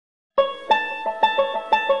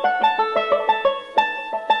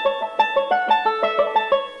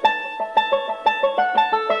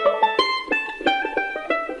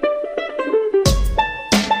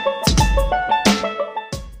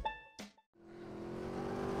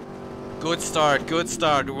Good start, good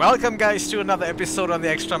start. Welcome guys to another episode on the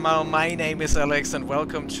Extra Mile. My name is Alex and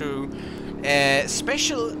welcome to a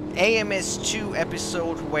special AMS2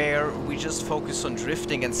 episode where we just focus on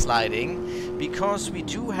drifting and sliding, because we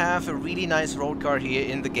do have a really nice road car here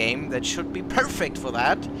in the game that should be perfect for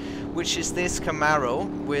that, which is this Camaro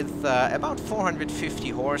with about 450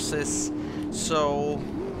 horses. So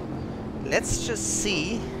let's just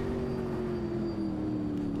see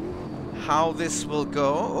how this will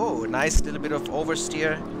go. Oh, nice little bit of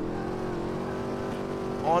oversteer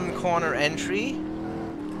on corner entry.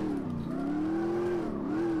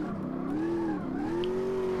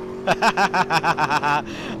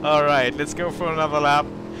 Alright, let's go for another lap.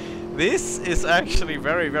 This is actually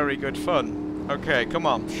very, very good fun. Okay, come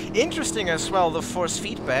on. Interesting as well, the force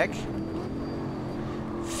feedback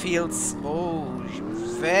feels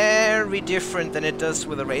very different than it does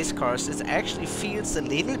with the race cars. It actually feels a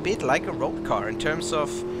little bit like a road car in terms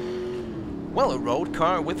of, well, a road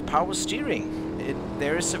car with power steering.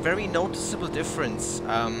 There is a very noticeable difference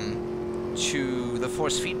to the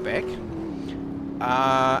force feedback.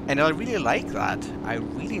 And I really like that. I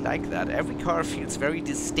really like that. Every car feels very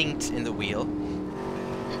distinct in the wheel.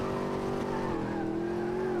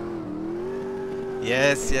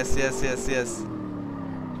 Yes, yes, yes, yes, yes.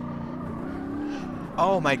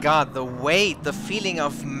 Oh my god, the weight, the feeling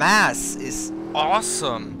of mass is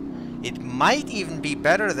awesome. It might even be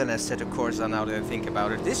better than a Assetto Corsa now that I think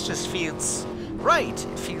about it. This just feels right.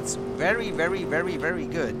 It feels very, very, very, very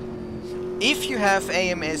good. If you have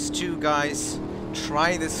AMS2, guys,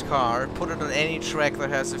 try this car, put it on any track that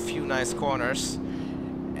has a few nice corners,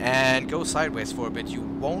 and go sideways for a bit. You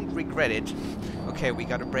won't regret it. Okay, we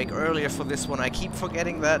got a brake earlier for this one. I keep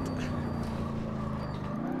forgetting that.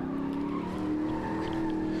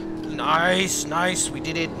 Nice, nice, we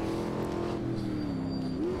did it.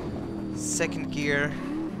 Second gear.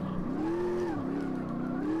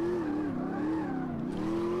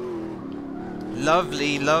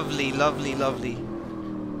 Lovely, lovely, lovely, lovely.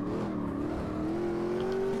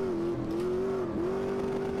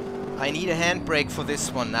 I need a handbrake for this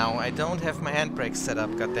one now. I don't have my handbrake set up,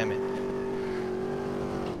 goddammit.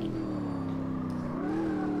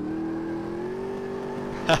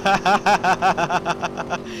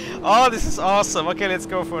 Oh, this is awesome. Okay, let's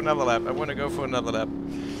go for another lap. I want to go for another lap.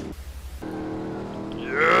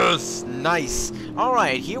 Yes, nice.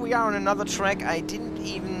 Alright, here we are on another track. I didn't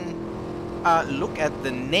even look at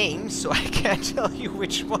the name, so I can't tell you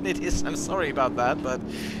which one it is. I'm sorry about that, but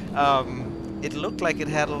it looked like it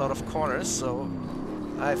had a lot of corners, so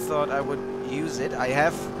I thought I would use it. I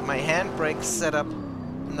have my handbrake set up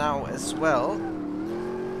now as well.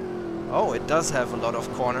 Oh, it does have a lot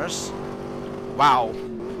of corners. Wow.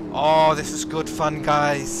 Oh, this is good fun,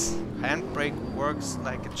 guys. Handbrake works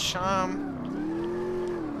like a charm.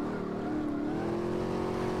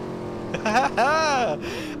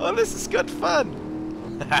 Oh, this is good fun.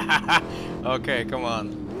 Okay, come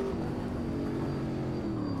on.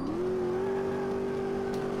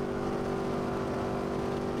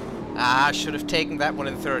 Ah, I should have taken that one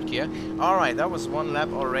in third gear. Alright, that was one lap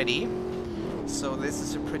already. So this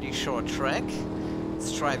is a pretty short track.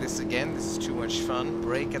 Let's try this again. This is too much fun.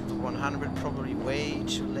 Brake at the 100, probably way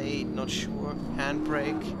too late, not sure.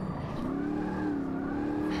 Handbrake.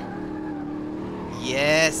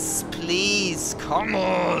 Yes, please, come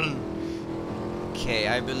on! Okay,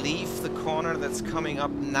 I believe the corner that's coming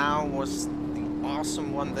up now was the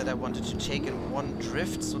awesome one that I wanted to take in one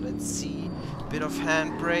drift. So let's see. Bit of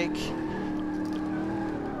handbrake.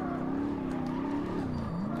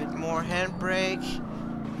 Bit more handbrake.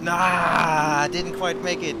 Nah, didn't quite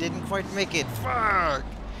make it. Didn't quite make it. Fuck.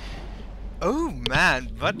 Oh man,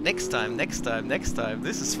 but next time, next time, next time.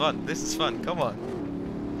 This is fun. This is fun. Come on.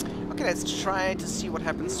 Okay, let's try to see what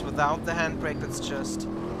happens without the handbrake. Let's just.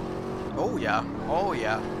 Oh yeah. Oh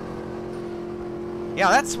yeah. Yeah,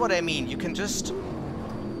 that's what I mean. You can just.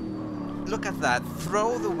 Look at that.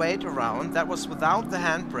 Throw the weight around. That was without the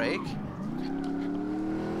handbrake.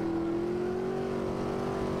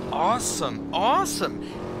 Awesome. Awesome.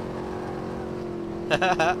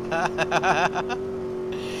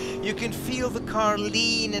 You can feel the car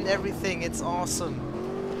lean and everything. It's awesome.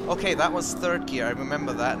 Okay, that was third gear. I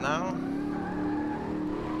remember that now.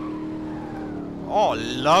 Oh,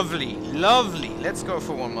 lovely. Lovely. Let's go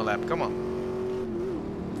for one more lap. Come on.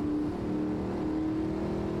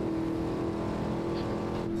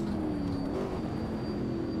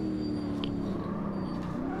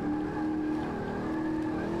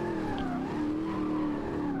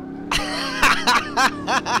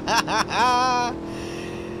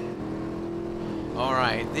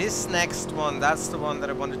 Alright, This next one, that's the one that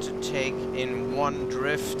I wanted to take in one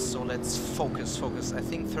drift, so let's focus, focus. I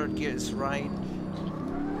think third gear is right.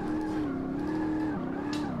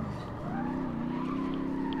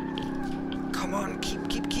 Come on, keep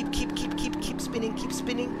spinning, keep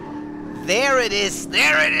spinning. There it is,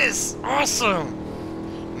 there it is! Awesome!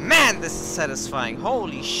 Man, this is satisfying,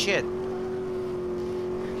 holy shit.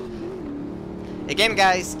 Again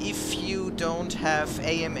guys, if you don't have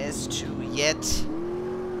AMS2 yet,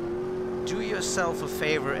 do yourself a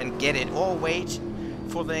favor and get it, or wait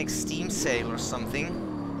for the next Steam sale or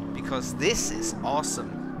something, because this is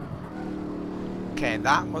awesome. Okay,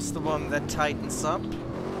 that was the one that tightens up.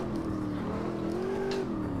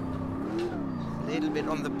 A little bit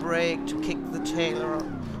on the brake to kick the tailor up.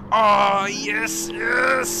 Oh, yes,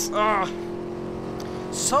 yes! Oh.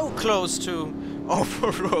 So close to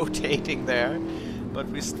over-rotating there, but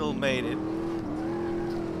we still made it.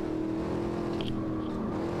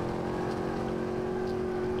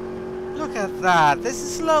 Look at that! This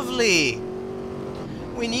is lovely!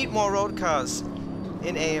 We need more road cars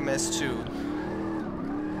in AMS2.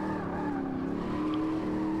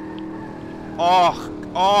 Oh,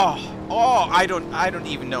 I don't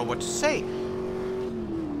even know what to say.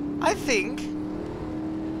 I think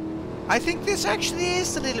this actually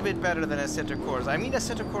is a little bit better than Assetto Corsa. I mean,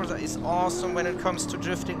 Assetto Corsa is awesome when it comes to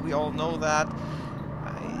drifting. We all know that.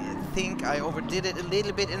 I think I overdid it a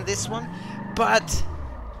little bit in this one, but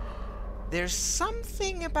there's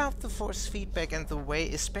something about the force feedback and the way,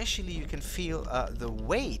 especially you can feel the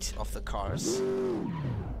weight of the cars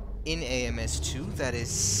in AMS2 that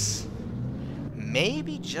is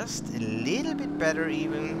maybe just a little bit better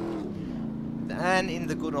even than in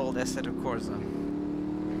the good old Assetto Corsa.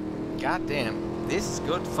 God damn, this is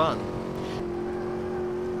good fun.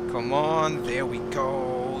 Come on, there we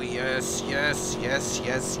go. Yes, yes, yes,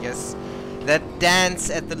 yes, yes. That dance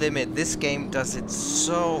at the limit. This game does it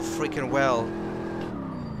so freaking well.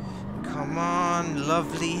 Come on,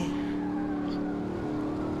 lovely.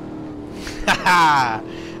 Haha!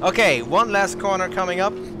 Okay, one last corner coming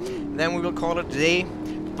up. Then we will call it a day.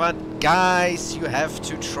 But guys, you have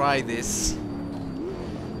to try this.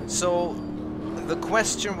 So, the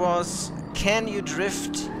question was, can you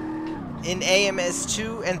drift in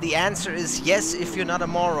AMS2? And the answer is yes, if you're not a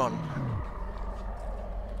moron.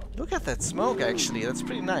 Look at that smoke, actually. That's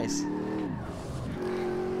pretty nice.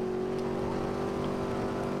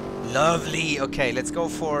 Lovely. Okay, let's go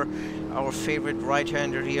for our favorite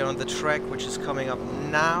right-hander here on the track, which is coming up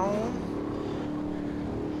now.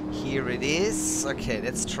 Here it is. Okay,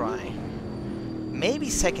 let's try. Maybe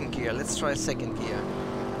second gear. Let's try second gear.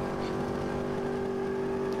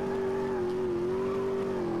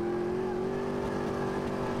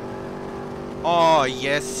 Oh,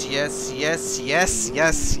 yes, yes, yes, yes,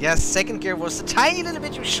 yes, yes. Second gear was a tiny little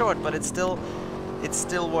bit too short, but it still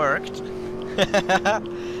worked.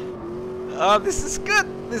 Oh, this is good.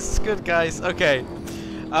 This is good, guys. Okay.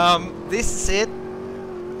 This is it.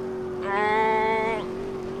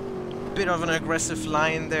 Bit of an aggressive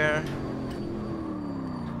line there.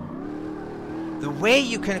 The way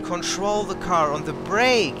you can control the car on the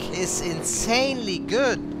brake is insanely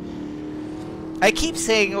good. I keep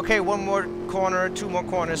saying, okay, one more corner, two more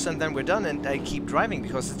corners, and then we're done, and I keep driving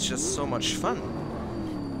because it's just so much fun.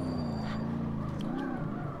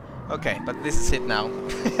 Okay, but this is it now.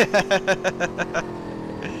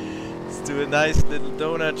 Let's do a nice little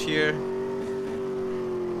donut here.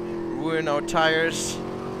 Ruin our tires.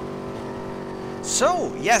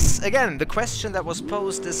 So, yes, again, the question that was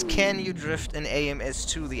posed is, can you drift in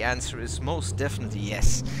AMS2? The answer is most definitely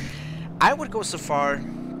yes. I would go so far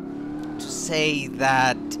to say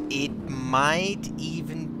that it might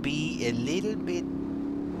even be a little bit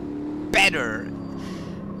better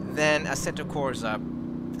than Assetto Corsa.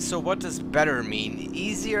 So what does better mean?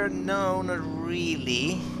 Easier? No, not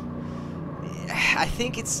really. I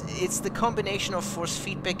think it's the combination of force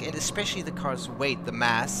feedback and especially the car's weight, the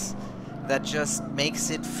mass, that just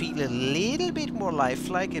makes it feel a little bit more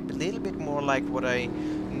lifelike, a little bit more like what I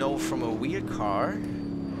know from a wheel car.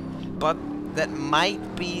 But that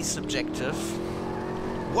might be subjective.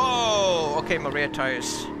 Whoa! Okay, my rear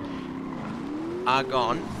tires are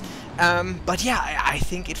gone. But yeah, I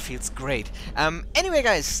think it feels great. Anyway,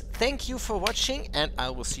 guys, thank you for watching, and I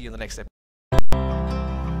will see you in the next episode.